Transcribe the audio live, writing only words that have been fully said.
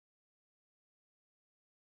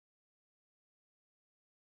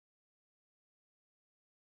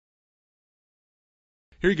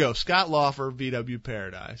Here you go, Scott Lauffer, VW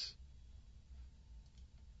Paradise.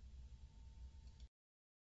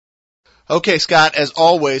 Okay, Scott, as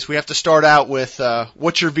always, we have to start out with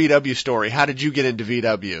what's your VW story? How did you get into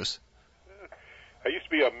VWs? I used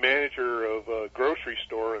to be a manager of a grocery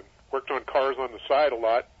store and worked on cars on the side a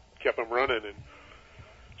lot, kept them running, and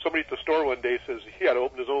somebody at the store one day says he had to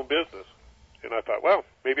open his own business. And I thought, well,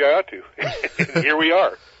 maybe I ought to. And here we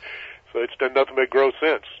are. So it's done nothing but grow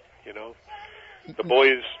since, you know. The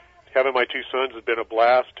boys, having my two sons, has been a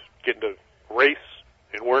blast, getting to race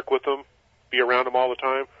and work with them, be around them all the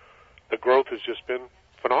time. The growth has just been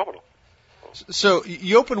phenomenal. So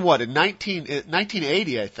you opened what, in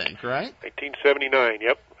 1980, I think, right? 1979,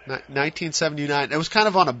 yep. 1979. It was kind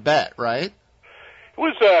of on a bet, right? It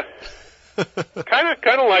was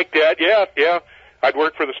kind of like that, yeah. I'd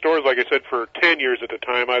worked for the stores, like I said, for 10 years at the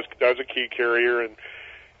time. I was a key carrier and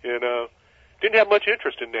didn't have much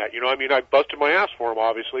interest in that. You know, I mean, I busted my ass for them,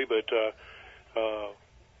 obviously, but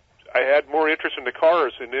I had more interest in the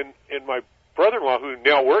cars. And then my brother-in-law, who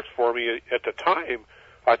now works for me at the time,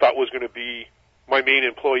 I thought was going to be my main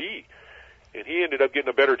employee. And he ended up getting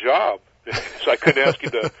a better job. So I couldn't ask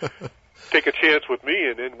him to take a chance with me.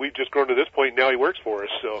 And then we've just grown to this point, and now he works for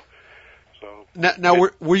us. So Now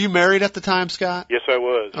were you married at the time, Scott? Yes, I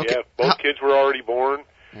was. Okay. Yeah, both kids were already born.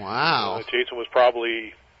 Wow. Jason was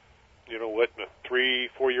probably, in a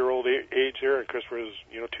 3-4-year-old age there, and Christopher was,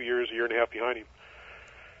 2 years, a year and a half behind him.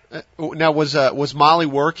 Now, was Molly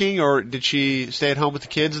working, or did she stay at home with the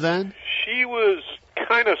kids then? She was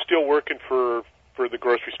kind of still working for the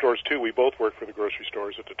grocery stores, too. We both worked for the grocery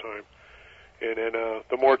stores at the time. And then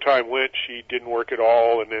the more time went, she didn't work at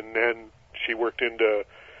all, and then she worked into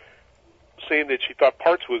saying that she thought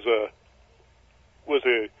parts was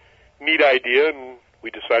a neat idea, and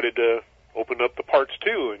we decided to open up the parts,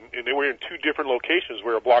 too. And they were in two different locations.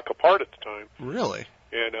 We were a block apart at the time. Really?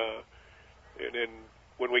 And then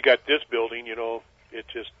when we got this building,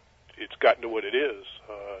 it's gotten to what it is.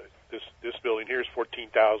 This building here is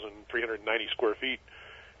 14,390 square feet.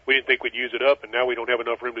 We didn't think we'd use it up, and now we don't have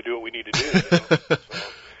enough room to do what we need to do. So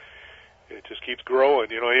it just keeps growing.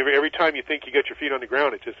 Every time you think you get your feet on the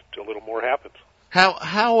ground, it just a little more happens.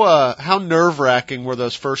 How nerve-wracking were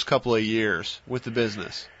those first couple of years with the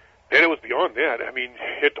business? And it was beyond that. I mean,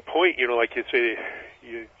 at the point, like you say,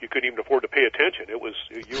 you couldn't even afford to pay attention. It was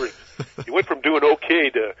you went from doing okay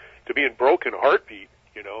to being broke in a heartbeat.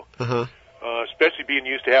 Uh-huh. Especially being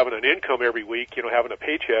used to having an income every week, having a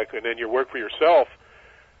paycheck, and then you work for yourself.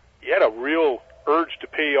 You had a real urge to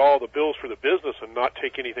pay all the bills for the business and not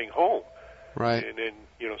take anything home. Right. And then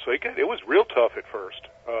so it was real tough at first.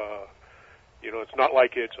 It's not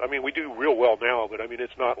like we do real well now, but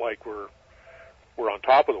it's not like we're on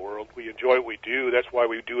top of the world. We enjoy what we do. That's why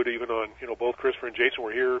we do it even on, both Christopher and Jason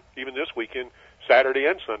were here even this weekend, Saturday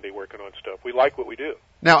and Sunday, working on stuff. We like what we do.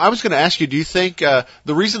 Now, I was going to ask you, do you think the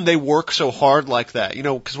reason they work so hard like that,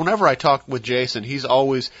 because whenever I talk with Jason, he's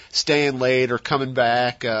always staying late or coming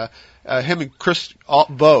back, him and Chris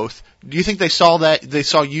both. Do you think they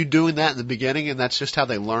saw you doing that in the beginning, and that's just how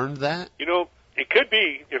they learned that? It could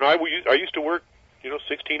be. I used to work,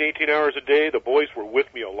 16, 18 hours a day. The boys were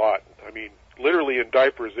with me a lot. Literally in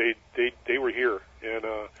diapers, they were here, and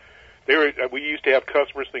we used to have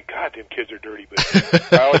customers think, God, them kids are dirty,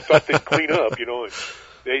 but I always thought they'd clean up,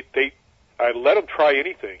 and I let them try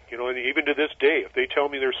anything, and even to this day, if they tell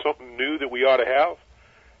me there's something new that we ought to have,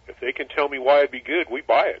 if they can tell me why it'd be good, we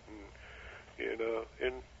buy it,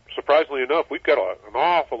 and surprisingly enough, we've got an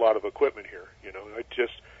awful lot of equipment here. I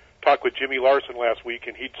just talked with Jimmy Larson last week,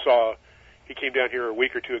 and he came down here a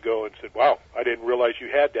week or two ago and said, wow, I didn't realize you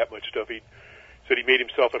had that much stuff. He said he made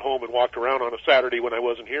himself at home and walked around on a Saturday when I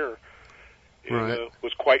wasn't here, and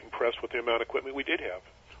was quite impressed with the amount of equipment we did have.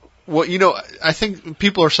 Well, I think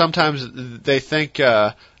people are sometimes, they think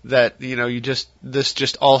that, this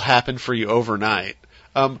just all happened for you overnight.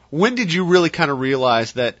 When did you really kind of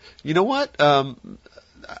realize that,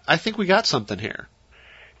 I think we got something here?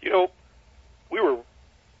 We were,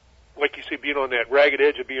 like you say, being on that ragged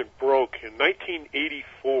edge of being broke. In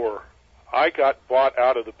 1984, I got bought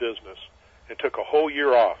out of the business and took a whole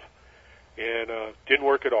year off and didn't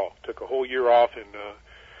work at all. Took a whole year off and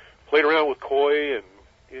played around with koi and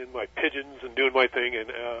in my pigeons and doing my thing and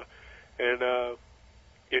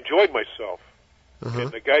enjoyed myself. Uh-huh.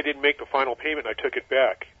 And the guy didn't make the final payment, and I took it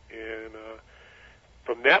back. And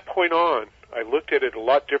from that point on, I looked at it a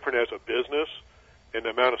lot different as a business and the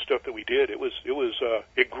amount of stuff that we did.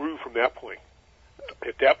 It grew from that point.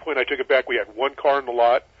 At that point, I took it back. We had one car in the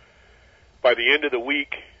lot. By the end of the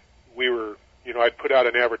week, we were, I'd put out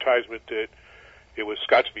an advertisement that, it was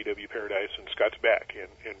Scott's VW Paradise and Scott's back,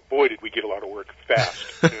 and boy did we get a lot of work fast.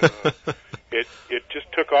 And, it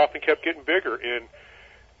just took off and kept getting bigger, and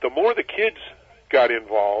the more the kids got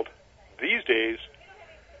involved, these days,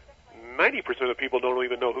 90% of the people don't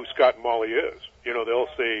even know who Scott and Molly is. You know, they'll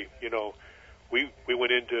say, you know, we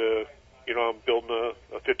went into, you know, I'm building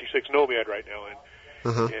a 56 Nomad right now,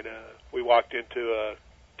 and we walked into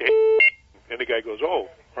Dave, and the guy goes, "Oh,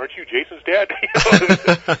 aren't you Jason's dad?"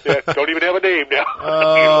 Yeah, don't even have a name now.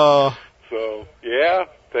 Oh. You know? So, yeah,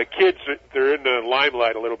 the kids, they're in the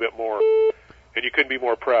limelight a little bit more. And you couldn't be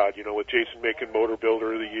more proud, you know, with Jason making Motor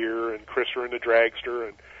Builder of the Year and Chris are in the Dragster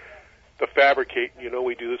and the fabricating, you know,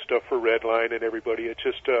 we do this stuff for Redline and everybody. It's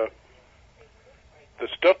just the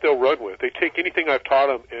stuff they'll run with. They take anything I've taught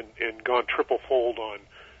them and gone triple fold on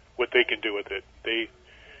what they can do with it. They,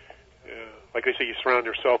 like they say, you surround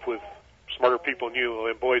yourself with smarter people than you,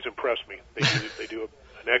 and boys impress me. They do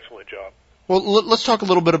an excellent job. Well, let's talk a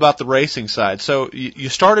little bit about the racing side. So you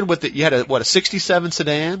started with you had a 67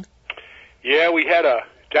 sedan? Yeah, we had it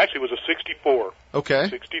actually was a 64. Okay.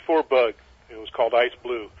 64 Bug. It was called Ice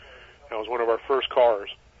Blue. That was one of our first cars.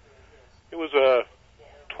 It was a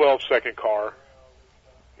 12-second car.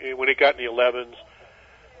 And when it got in the 11s,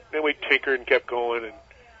 then we tinkered and kept going, and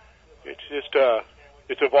it's just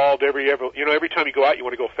it's evolved every time you go out, you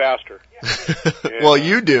want to go faster. And, well,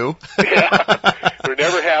 you do. Yeah. We're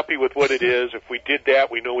never happy with what it is. If we did that,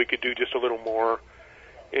 we know we could do just a little more.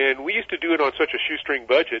 And we used to do it on such a shoestring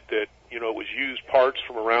budget that, you know, it was used parts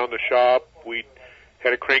from around the shop. We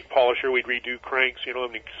had a crank polisher. We'd redo cranks. You know, I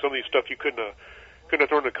mean, some of these stuff you couldn't have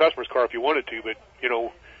thrown in the customer's car if you wanted to, but, you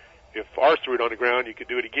know, if ours threw it on the ground, you could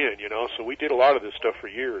do it again, you know. So we did a lot of this stuff for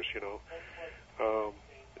years, you know.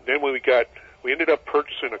 Then when we ended up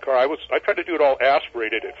purchasing a car. I tried to do it all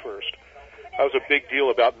aspirated at first. I was a big deal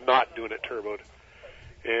about not doing it turboed.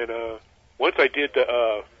 And once I did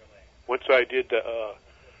the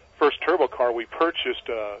first turbo car, we purchased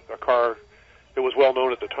a car that was well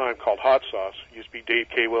known at the time called Hot Sauce. It used to be Dave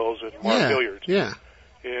K. Wells and Mark Hilliards. Yeah.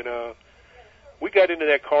 And we got into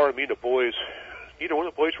that car, and me and the boys, neither one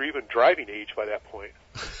of the boys were even driving age by that point.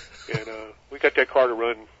 And we got that car to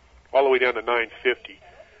run all the way down to 950,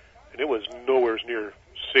 and it was nowhere near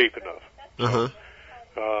safe enough.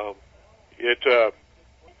 Uh-huh. It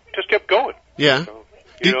just kept going. Yeah. So,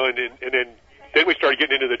 you know, and then we started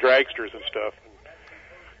getting into the dragsters and stuff.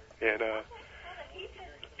 And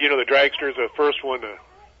you know, the dragsters, the first one, the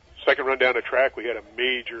second run down the track, we had a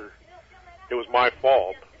major, it was my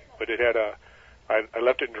fault, but it had I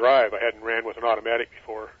left it in drive. I hadn't ran with an automatic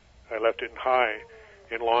before. I left it in high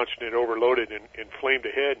and launched, and it overloaded and flamed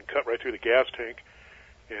ahead and cut right through the gas tank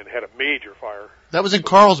and had a major fire. That was in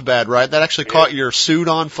Carlsbad, right? That actually caught your suit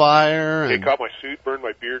on fire. It caught my suit, burned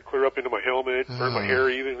my beard clear up into my helmet, burned my hair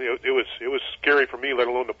even. It was scary for me, let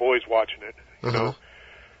alone the boys watching it, you know.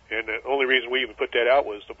 And the only reason we even put that out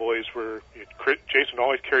was the boys Jason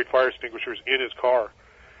always carried fire extinguishers in his car.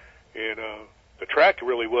 And the track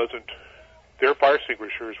really wasn't, their fire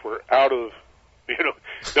extinguishers were out of, you know,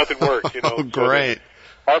 nothing worked, you know. Oh, great.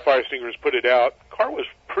 So our fire extinguishers put it out. The car was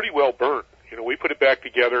pretty well burnt. You know, we put it back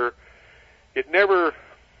together. It never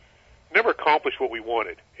accomplished what we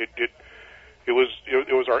wanted. It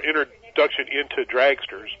was our introduction into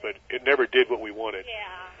dragsters, but it never did what we wanted.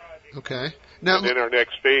 Yeah. Okay. Now, and then our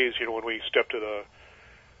next phase, you know, when we stepped to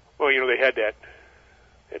they had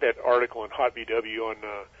that article in Hot VW on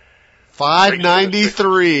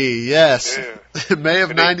 593, yes. Yeah. May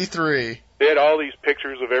of 93. They had all these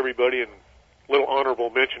pictures of everybody and little honorable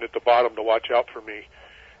mention at the bottom to watch out for me.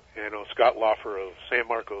 And Scott Lauffer of San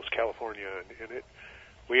Marcos, California, and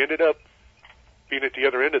we ended up being at the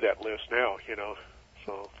other end of that list now, you know.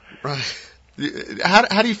 So right.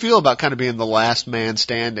 How do you feel about kind of being the last man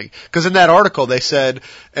standing? Because in that article they said,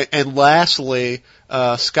 and lastly,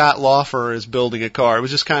 Scott Lauffer is building a car. It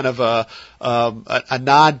was just kind of a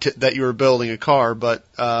nod that you were building a car, but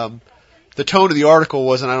the tone of the article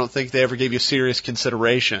wasn't. I don't think they ever gave you serious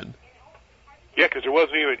consideration. Yeah, because there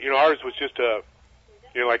wasn't even. You know, ours was just a.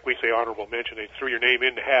 You know, like we say, honorable mention. They threw your name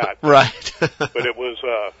in the hat. Right. But it was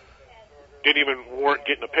didn't even warrant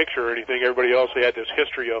getting a picture or anything. Everybody else, they had this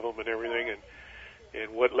history of them and everything,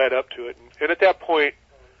 and what led up to it. And at that point,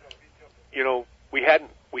 you know, we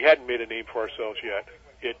hadn't made a name for ourselves yet.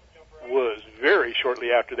 It was very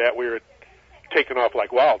shortly after that we were taking off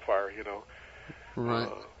like wildfire. You know, right.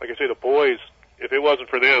 Like I say, the boys. If it wasn't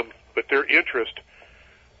for them, but their interest,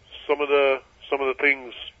 some of the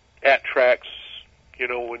things at tracks. You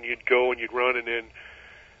know, when you'd go and you'd run, and then,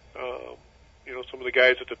 you know, some of the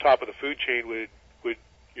guys at the top of the food chain would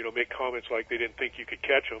you know, make comments like they didn't think you could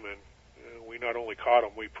catch them, and we not only caught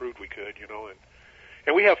them, we proved we could, you know, and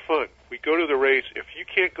and we have fun. We go to the race. If you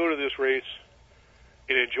can't go to this race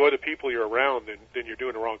and enjoy the people you're around, then you're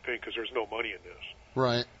doing the wrong thing, because there's no money in this.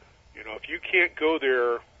 Right. You know, if you can't go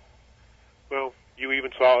there, well, you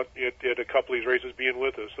even saw it at a couple of these races being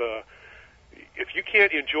with us. If you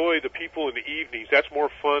can't enjoy the people in the evenings, that's more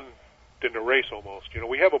fun than the race almost. You know,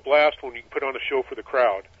 we have a blast when you put on a show for the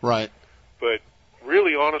crowd. Right. But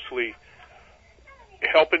really, honestly,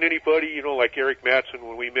 helping anybody, you know, like Eric Madsen,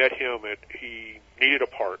 when we met him, he needed a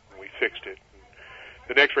part, and we fixed it.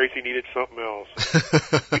 The next race, he needed something else.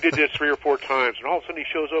 We did this 3 or 4 times, and all of a sudden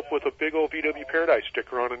he shows up with a big old VW Paradise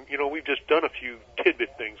sticker on, and, you know, we've just done a few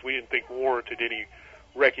tidbit things we didn't think warranted any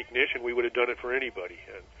recognition. We would have done it for anybody.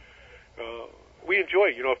 And we enjoy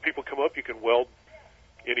it. You know, if people come up, you can weld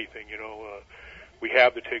anything, you know. We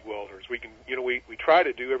have the TIG welders. We can, you know, we try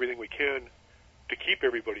to do everything we can to keep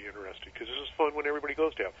everybody interested, because this is fun when everybody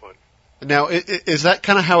goes to have fun. Now, is that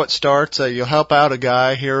kind of how it starts? You'll help out a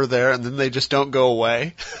guy here or there, and then they just don't go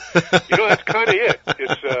away? You know, that's kind of it.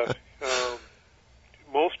 It's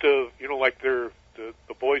most of, you know, like the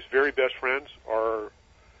boys' very best friends were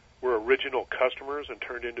original customers and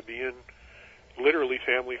turned into being literally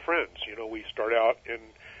family friends. You know, we start out and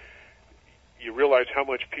you realize how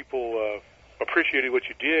much people appreciated what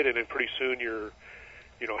you did, and then pretty soon you're,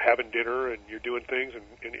 you know, having dinner and you're doing things,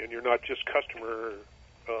 and you're not just customer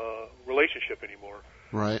relationship anymore.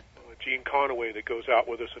 Right. Gene Conaway, that goes out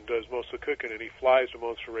with us and does most of the cooking, and he flies to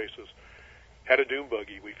most of the races, had a dune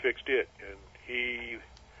buggy. We fixed it, and he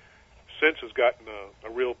since has gotten a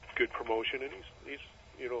real good promotion, and he's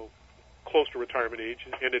you know, close to retirement age,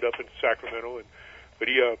 and ended up in Sacramento, but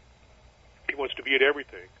he wants to be at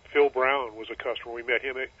everything. Phil Brown was a customer. We met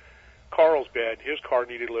him at Carlsbad. His car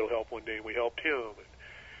needed a little help one day, and we helped him. And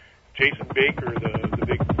Jason Baker, the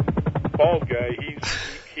big bald guy,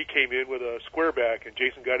 he came in with a squareback, and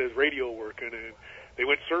Jason got his radio working, and they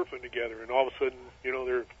went surfing together, and all of a sudden, you know,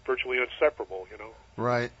 they're virtually inseparable, you know.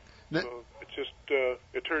 Right. So it's just,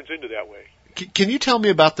 it turns into that way. Can you tell me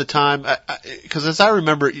about the time, because as I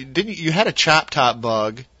remember, you had a chop top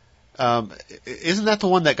bug. Isn't that the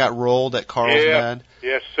one that got rolled at Carlsbad?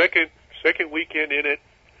 Yeah, second weekend in it.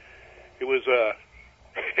 It was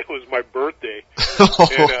it was my birthday,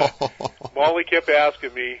 and Molly kept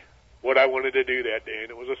asking me what I wanted to do that day, and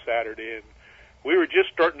it was a Saturday, and we were just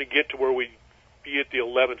starting to get to where we'd be at the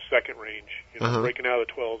 11 second range, you know, breaking out of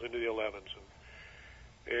the 12s into the 11s,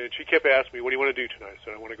 and she kept asking me, "What do you want to do tonight?" I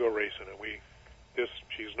said, "I want to go racing," and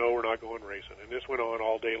she's, "No, we're not going racing," and this went on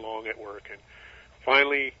all day long at work, and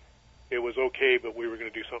finally it was okay, but we were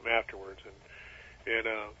going to do something afterwards, and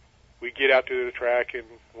we get out to the track, and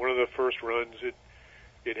one of the first runs,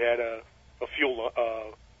 it had a fuel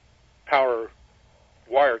power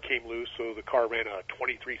wire came loose, so the car ran a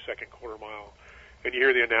 23-second quarter mile. And you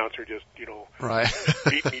hear the announcer just, you know, right.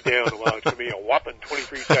 beat me down a lot. It's going to be a whopping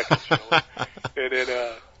 23 seconds, you know. And then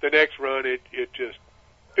the next run, it just,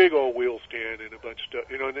 big old wheel stand and a bunch of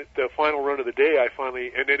stuff. You know, and the final run of the day,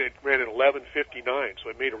 and then it ran at 11:59, so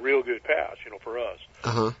it made a real good pass, you know, for us,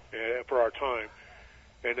 for our time.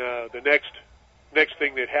 And the next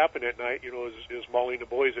thing that happened that night, you know, is Molly and the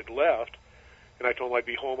boys had left, and I told them I'd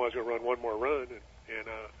be home. I was going to run one more run, and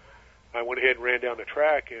I went ahead and ran down the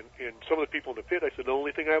track, and some of the people in the pit, I said, the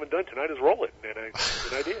only thing I haven't done tonight is roll it, and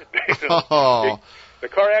I did. You know, the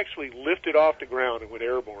car actually lifted off the ground and went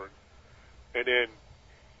airborne, and then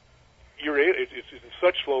it's in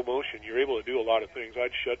such slow motion, you're able to do a lot of things.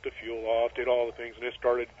 I'd shut the fuel off, did all the things, and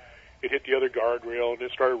it hit the other guardrail, and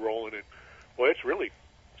it started rolling, and well, it's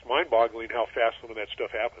mind-boggling how fast some of that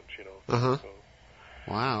stuff happens, you know. So,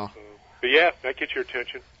 wow. But yeah, that gets your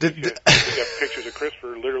attention. We got pictures of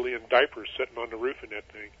Christopher literally in diapers sitting on the roof in that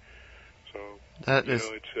thing. So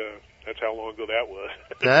that's how long ago that was.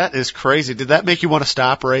 That is crazy. Did that make you want to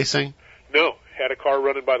stop racing? No, had a car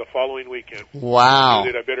running by the following weekend. Wow. I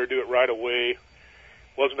knew that I better do it right away.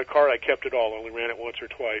 Wasn't a car I kept at all. I only ran it once or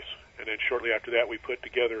twice, and then shortly after that, we put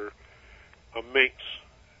together a Manx,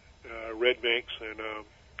 red Manx, and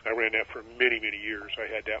I ran that for many, many years. I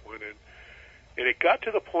had that one, and it got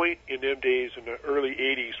to the point in them days in the early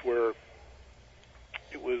 80s where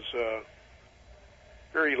it was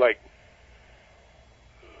very it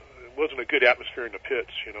wasn't a good atmosphere in the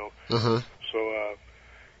pits, you know. So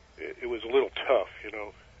it was a little tough, you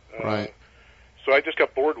know. Right. So I just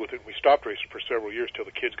got bored with it, and we stopped racing for several years till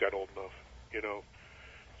the kids got old enough, you know.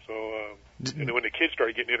 So and then when the kids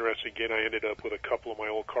started getting interested again, I ended up with a couple of my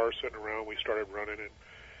old cars sitting around. We started running it.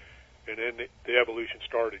 And then the evolution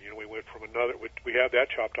started. You know, we went from we have that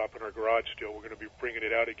chop top in our garage still. We're going to be bringing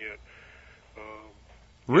it out again.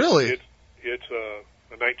 Really? It's a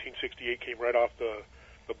 1968 came right off the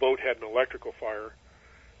boat had an electrical fire,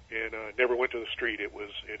 and never went to the street. It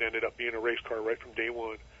ended up being a race car right from day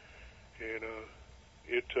one, and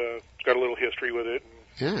it's got a little history with it.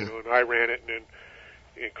 And, Yeah. and I ran it,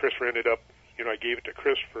 and Christopher ended up, I gave it to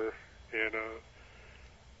Christopher, and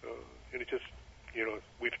it just,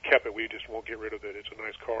 we've kept it. We just won't get rid of it. It's a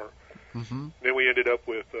nice car. Mm-hmm. Then we ended up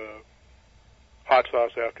with hot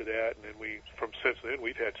sauce after that, and then since then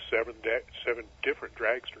we've had seven different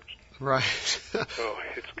dragsters. Right. So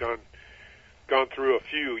it's gone through a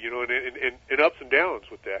few, and ups and downs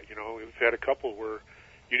with that. We've had a couple where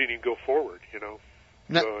you didn't even go forward.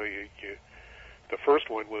 No. So the first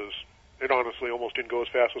one it honestly almost didn't go as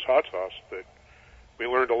fast as hot sauce, but we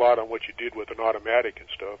learned a lot on what you did with an automatic and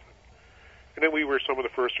stuff. And then we were some of the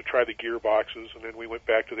first to try the gearboxes, and then we went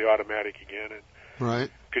back to the automatic again, and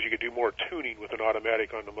Right. because you could do more tuning with an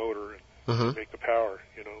automatic on the motor and make the power.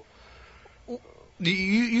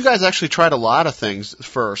 You guys actually tried a lot of things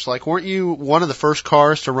first. Like, weren't you one of the first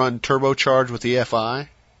cars to run turbocharged with EFI?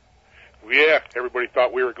 Yeah, everybody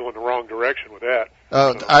thought we were going the wrong direction with that.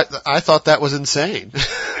 I thought that was insane.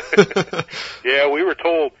 Yeah, we were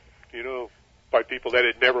told, by people that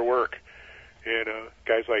it'd never work. And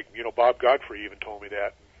guys like, Bob Godfrey even told me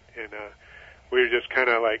that. And we were just kind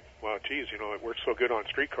of like, well, geez, it works so good on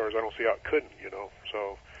street cars, I don't see how it couldn't,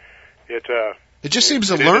 So it just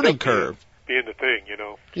seems a learning curve. Being the thing,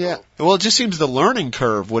 Yeah. So. Well, it just seems the learning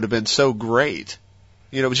curve would have been so great.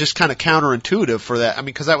 It was just kind of counterintuitive for that. I mean,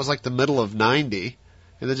 because that was like the middle of '90,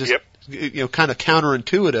 and then just kind of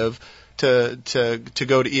counterintuitive to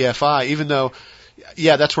go to EFI, even though,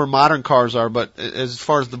 yeah, that's where modern cars are. But as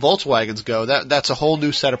far as the Volkswagens go, that's a whole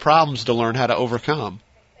new set of problems to learn how to overcome.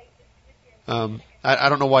 I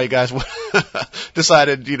don't know why you guys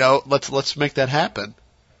decided, let's make that happen.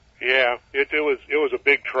 Yeah, it was a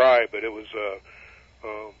big try, but it was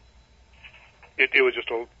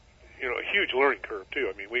just a huge learning curve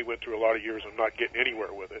too. I mean, we went through a lot of years of not getting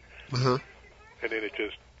anywhere with it, and then it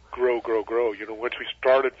just grow. Once we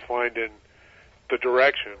started finding the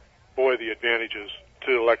direction, boy, the advantages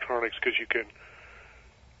to electronics, because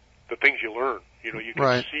the things you learn, you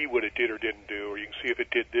can see what it did or didn't do, or you can see if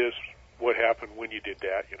it did this, what happened when you did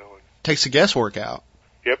that, And takes the guesswork out.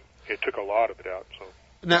 Yep, it took a lot of it out. So.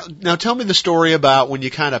 Now tell me the story about when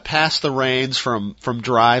you kind of passed the reins from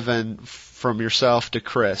driving from yourself to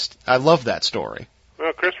Chris. I love that story.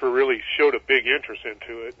 Well, Christopher really showed a big interest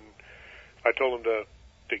into it, and I told him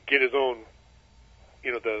to get his own,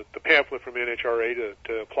 the pamphlet from NHRA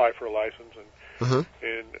to apply for a license,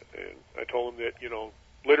 and I told him that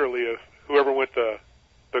literally whoever went the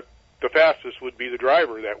fastest would be the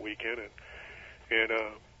driver that weekend, and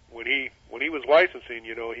when he was licensing,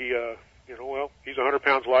 he's 100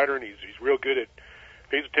 pounds lighter, and he's real good at,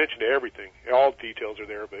 pays attention to everything. All the details are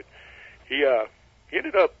there, but he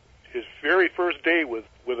ended up his very first day with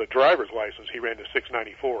a driver's license, he ran to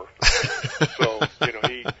 694. So,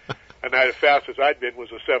 and the fastest I'd been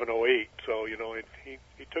was a 708. So,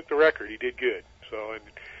 he took the record. He did good. So,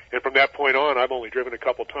 and from that point on, I've only driven a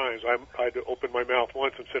couple times. I'd opened my mouth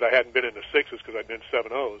once and said I hadn't been in the sixes because I'd been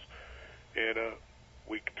 7.0s. And,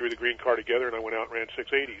 we threw the green car together, and I went out and ran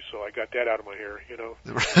 680s, so I got that out of my hair,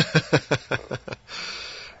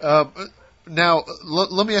 Now,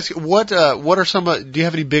 let me ask you, what are some? Do you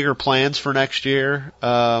have any bigger plans for next year?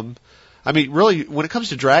 I mean, really, when it comes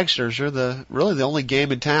to dragsters, you're really the only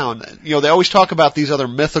game in town. They always talk about these other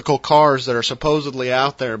mythical cars that are supposedly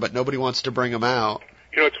out there, but nobody wants to bring them out.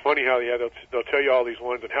 It's funny how they'll tell you all these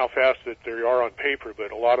ones and how fast that they are on paper,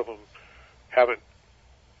 but a lot of them haven't.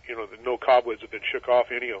 No cobwebs have been shook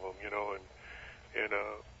off any of them, and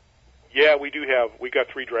yeah, we got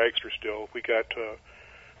 3 dragsters still. We got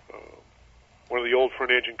one of the old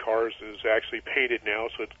front engine cars is actually painted now,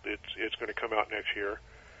 so it's going to come out next year,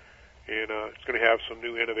 and it's going to have some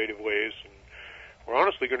new innovative ways, and we're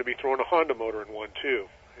honestly going to be throwing a Honda motor in one too,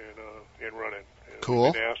 and running. And cool.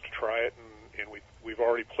 We've been asked to try it, and we've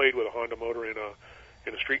already played with a Honda motor in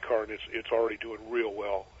a street car, and it's already doing real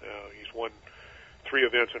well. He's won 3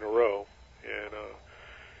 events in a row, and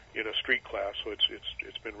in a street class, so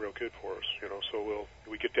it's been real good for us, So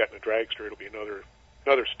we get that in a dragster, it'll be another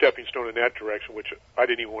stepping stone in that direction, which I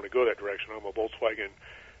didn't even want to go that direction. I'm a Volkswagen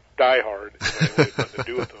diehard, and I don't have nothing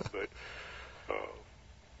to do with them, but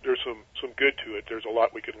there's some good to it. There's a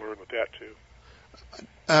lot we can learn with that too.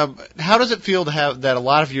 How does it feel to have that a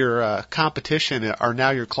lot of your competition are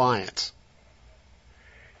now your clients?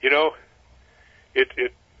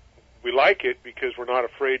 We like it because we're not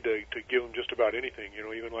afraid to give them just about anything,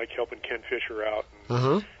 even like helping Ken Fisher out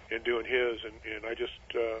and doing his, and I just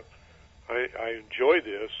I enjoy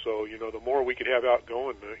this. So the more we could have out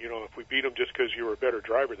going, if we beat them just because you were a better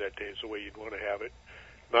driver that day is the way you'd want to have it.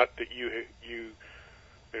 Not that you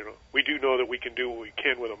know, we do know that we can do what we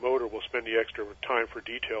can with a motor. We'll spend the extra time for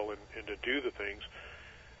detail and to do the things.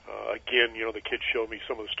 Again, you know, the kids showed me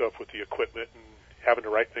some of the stuff with the equipment and having the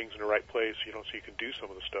right things in the right place, you know, so you can do some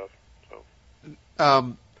of the stuff.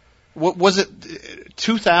 So. What was it,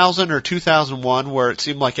 2000 or 2001, where it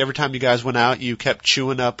seemed like every time you guys went out, you kept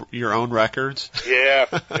chewing up your own records? Yeah,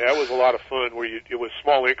 that was a lot of fun. It was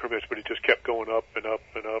small increments, but it just kept going up and up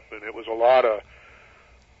and up, and it was a lot of.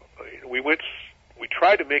 We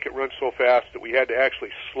tried to make it run so fast that we had to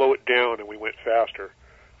actually slow it down, and we went faster.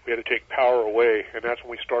 We had to take power away, and that's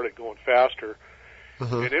when we started going faster.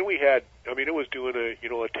 And then we had, I mean, it was doing a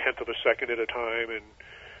tenth of a second at a time, and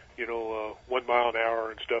 1 mile an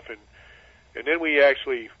hour and stuff, and then we had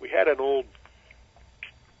an old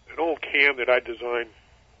cam that I designed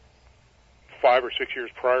 5 or 6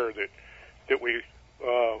 years prior that we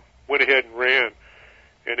went ahead and ran,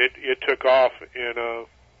 and it took off, and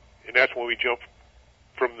that's when we jumped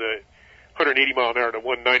from the 180 mile an hour to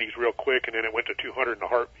 190s real quick, and then it went to 200 in a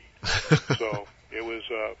heartbeat. So it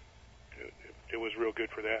was real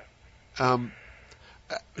good for that.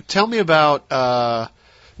 Tell me about.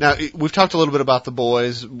 Now, we've talked a little bit about the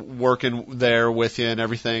boys working there with you and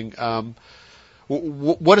everything.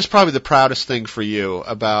 What is probably the proudest thing for you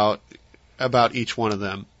about each one of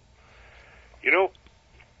them? You know,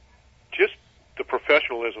 just the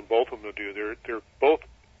professionalism both of them do. They're both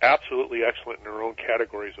absolutely excellent in their own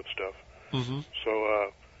categories of stuff.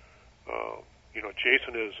 So,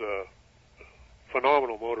 Jason is a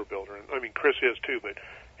phenomenal motor builder, and I mean Chris is too. But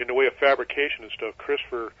in the way of fabrication and stuff,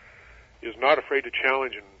 Christopher is not afraid to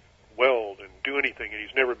challenge and weld and do anything, and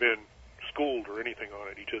he's never been schooled or anything on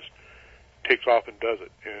it. He just takes off and does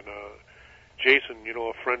it. And Jason,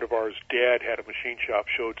 a friend of ours' dad had a machine shop,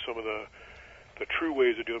 showed some of the true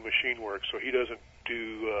ways of doing machine work. So he doesn't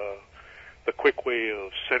do the quick way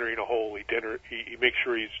of centering a hole. He makes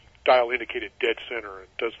sure he's dial indicated dead center and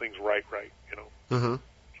does things right.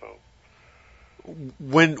 So.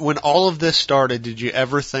 When all of this started, did you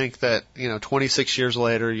ever think that 26 years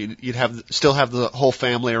later you'd still have the whole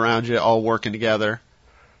family around you all working together?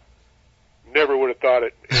 Never would have thought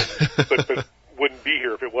it, but wouldn't be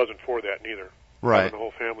here if it wasn't for that neither. Right. Having the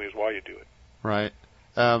whole family is why you do it. Right.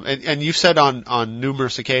 And you've said on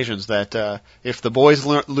numerous occasions that if the boys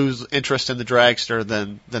lose interest in the dragster,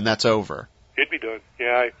 then that's over. It'd be done.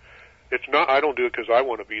 Yeah. It's not. I don't do it because I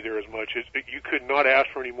want to be there as much. You could not ask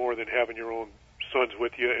for any more than having your own sons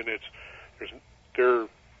with you, and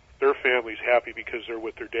their family's happy because they're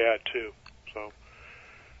with their dad too. So.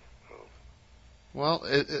 Well,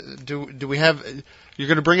 do we have? You're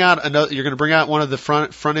going to bring out another. You're going to bring out one of the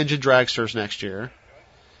front engine dragsters next year,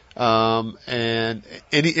 and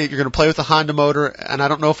you're going to play with the Honda motor. And I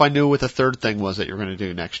don't know if I knew what the third thing was that you're going to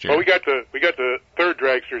do next year. Well, we got the third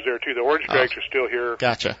dragsters there too. The orange dragster's still here.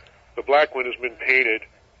 Gotcha. The black one has been painted,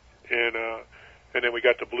 and then we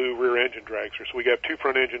got the blue rear engine dragster. So we got 2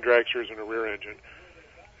 front engine dragsters and a rear engine,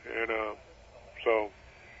 and so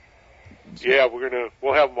yeah,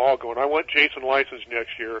 we'll have them all going. I want Jason licensed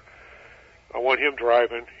next year. I want him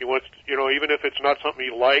driving. He wants, even if it's not something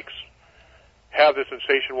he likes, have the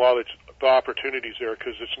sensation while the opportunity's there,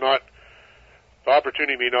 because the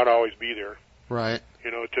opportunity may not always be there. Right.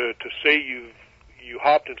 To say you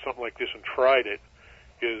hopped in something like this and tried it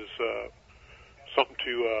is something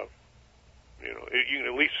to you can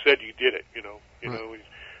at least said you did it. Right.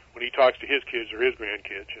 When he talks to his kids or his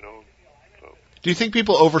grandkids. So. Do you think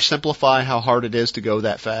people oversimplify how hard it is to go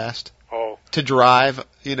that fast? Oh, to drive,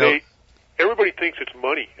 everybody thinks it's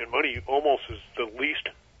money, and money almost is the least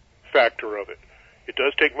factor of it. It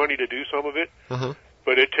does take money to do some of it,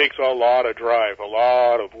 but it takes a lot of drive, a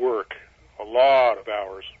lot of work, a lot of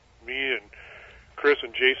hours. Me and Chris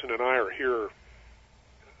and Jason and I are here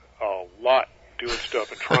a lot doing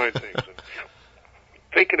stuff and trying things and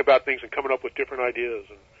thinking about things and coming up with different ideas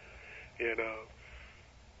and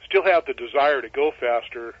still have the desire to go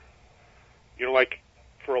faster. Like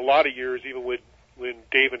for a lot of years, even when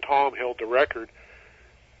Dave and Tom held the record,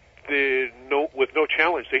 with no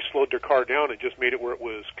challenge, they slowed their car down and just made it where it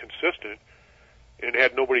was consistent and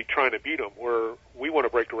had nobody trying to beat them. Where we want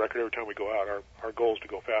to break the record every time we go out. Our goal is to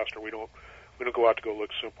go faster. We don't go out to go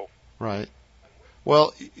look simple. Right.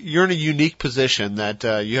 Well, you're in a unique position that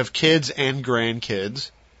you have kids and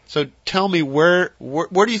grandkids. So tell me, where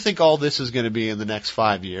do you think all this is going to be in the next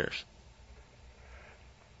 5 years?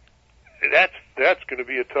 That's going to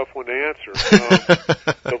be a tough one to answer.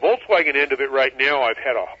 The Volkswagen end of it right now, I've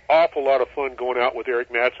had an awful lot of fun going out with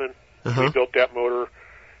Eric Madsen. We built that motor,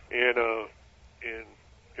 and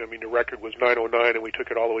I mean the record was 909, and we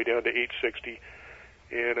took it all the way down to 860,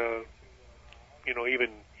 and even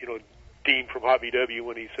Dean from Hot VW,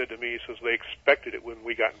 when he said to me, he says they expected it when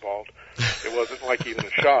we got involved. It wasn't like even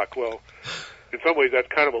a shock. Well, in some ways that's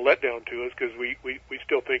kind of a letdown to us because we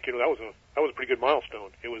still think that was a pretty good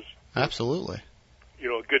milestone. It was absolutely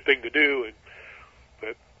a good thing to do,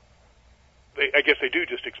 but I guess they do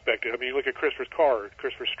just expect it. I mean, you look at Christopher's car.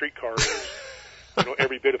 Christopher's street car is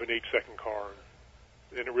every bit of an 8-second car,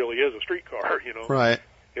 and it really is a street car. Right.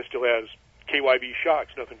 It still has KYB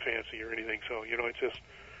shocks, nothing fancy or anything. So it's just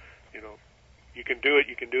you can do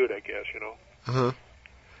it, I guess. Uh-huh.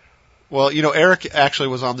 Well, Eric actually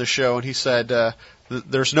was on the show, and he said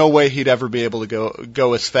there's no way he'd ever be able to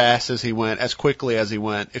go as fast as he went, as quickly as he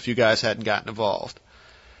went, if you guys hadn't gotten involved.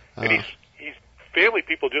 And he's family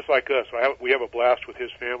people just like us. We have a blast with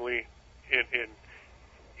his family, and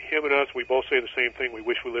him and us, we both say the same thing. We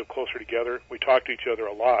wish we lived closer together. We talk to each other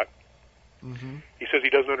a lot. Mm-hmm. He says he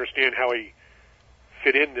doesn't understand how he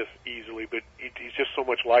fit in this easily, but he's just so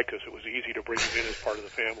much like us. It was easy to bring him in as part of the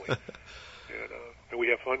family, and we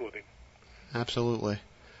have fun with him. Absolutely.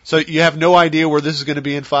 So you have no idea where this is going to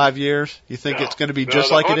be in 5 years? You think it's going to be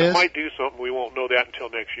just like it is? Might do something. We won't know that until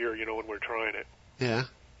next year, when we're trying it. Yeah.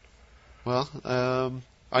 Well,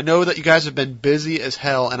 I know that you guys have been busy as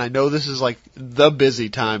hell, and I know this is like the busy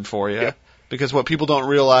time for you. Yep. Because what people don't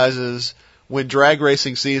realize is when drag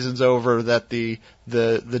racing season's over, that the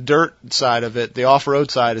dirt side of it, the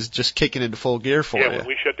off-road side, is just kicking into full gear for you. Yeah, when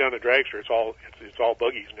we shut down the dragster, it's all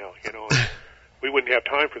buggies now. We wouldn't have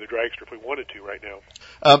time for the dragster if we wanted to right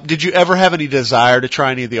now. Did you ever have any desire to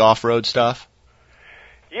try any of the off-road stuff?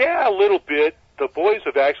 Yeah, a little bit. The boys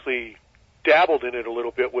have actually dabbled in it a little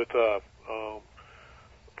bit with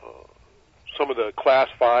some of the Class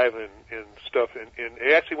 5 and stuff, and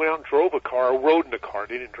they actually went out and rode in a car.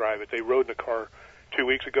 They didn't drive it. They rode in a car 2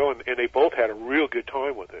 weeks ago, and they both had a real good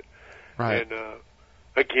time with it. Right. And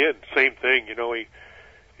again, same thing.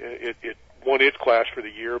 It won its class for the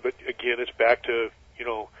year, but again, it's back to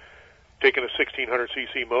taking a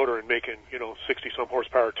 1600cc motor and making 60-some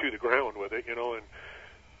horsepower to the ground with it, and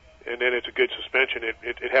then it's a good suspension.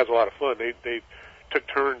 It has a lot of fun. They took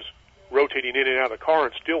turns rotating in and out of the car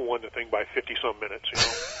and still won the thing by 50-some minutes.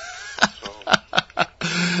 So.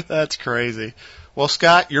 That's crazy. Well,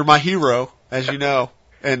 Scott, you're my hero, as you know,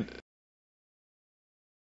 and